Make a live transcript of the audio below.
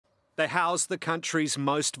They house the country's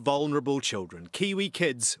most vulnerable children, Kiwi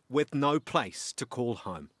kids with no place to call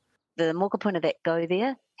home. The mokopuna that go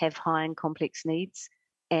there have high and complex needs,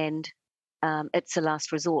 and it's a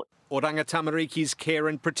last resort. Oranga Tamariki's care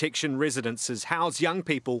and protection residences house young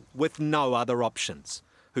people with no other options,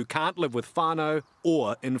 who can't live with whānau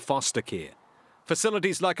or in foster care.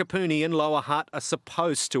 Facilities like Apuni and Lower Hutt are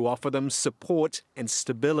supposed to offer them support and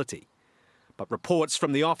stability. But reports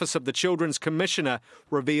from the Office of the Children's Commissioner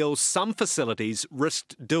reveal some facilities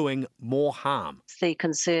risked doing more harm. The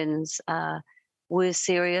concerns were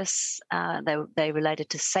serious. They related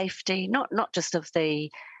to safety, not just of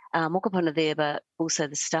the mokopuna there, but also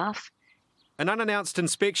the staff. An unannounced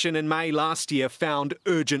inspection in May last year found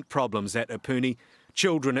urgent problems at Apuni.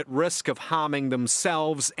 Children at risk of harming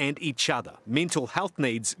themselves and each other. Mental health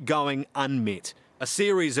needs going unmet. A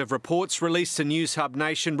series of reports released to Newshub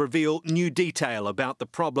Nation reveal new detail about the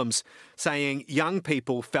problems, saying young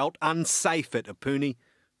people felt unsafe at Apuni,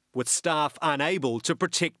 with staff unable to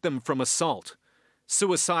protect them from assault.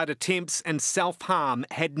 Suicide attempts and self-harm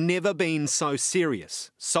had never been so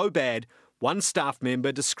serious, so bad, one staff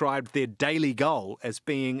member described their daily goal as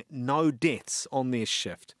being no deaths on their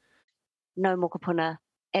shift. No mokopuna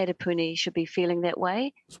at Apuni should be feeling that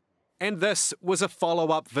way. And this was a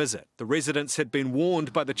follow-up visit. The residents had been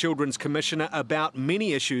warned by the Children's Commissioner about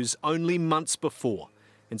many issues only months before.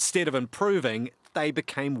 Instead of improving, they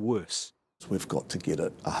became worse. We've got to get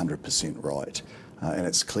it 100% right. And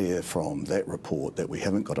it's clear from that report that we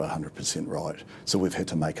haven't got it 100% right. So we've had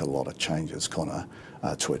to make a lot of changes, Conor,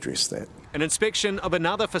 to address that. An inspection of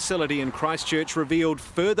another facility in Christchurch revealed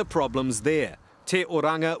further problems there. Te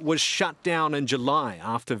Oranga was shut down in July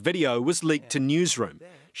after video was leaked to Newsroom,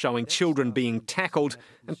 showing children being tackled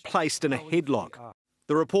and placed in a headlock.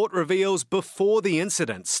 The report reveals before the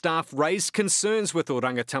incident, staff raised concerns with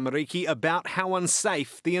Oranga Tamariki about how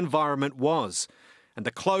unsafe the environment was. And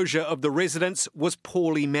the closure of the residence was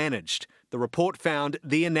poorly managed. The report found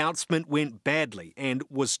the announcement went badly and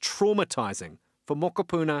was traumatising for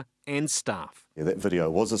mokopuna and staff. Yeah, that video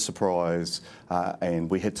was a surprise and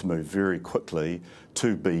we had to move very quickly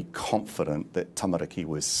to be confident that Tamariki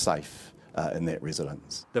was safe in that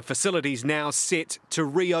residence. The facility's now set to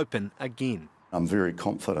reopen again. I'm very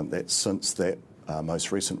confident that since that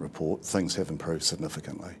most recent report, things have improved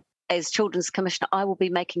significantly. As Children's Commissioner, I will be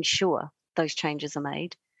making sure those changes are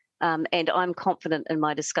made. And I'm confident in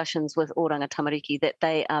my discussions with Oranga Tamariki that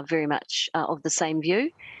they are very much of the same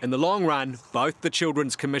view. In the long run, both the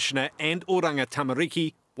Children's Commissioner and Oranga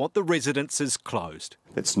Tamariki want the residences closed.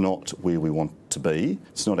 It's not where we want to be.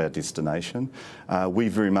 It's not our destination. We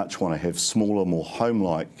very much want to have smaller, more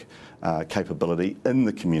home-like capability in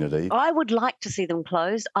the community. I would like to see them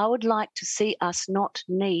closed. I would like to see us not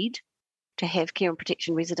need to have care and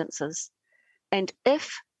protection residences. And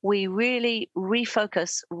if we really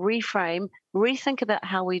refocus, reframe, rethink about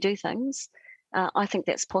how we do things, I think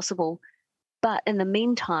that's possible. But in the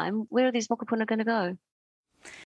meantime, where are these mokopuna going to go?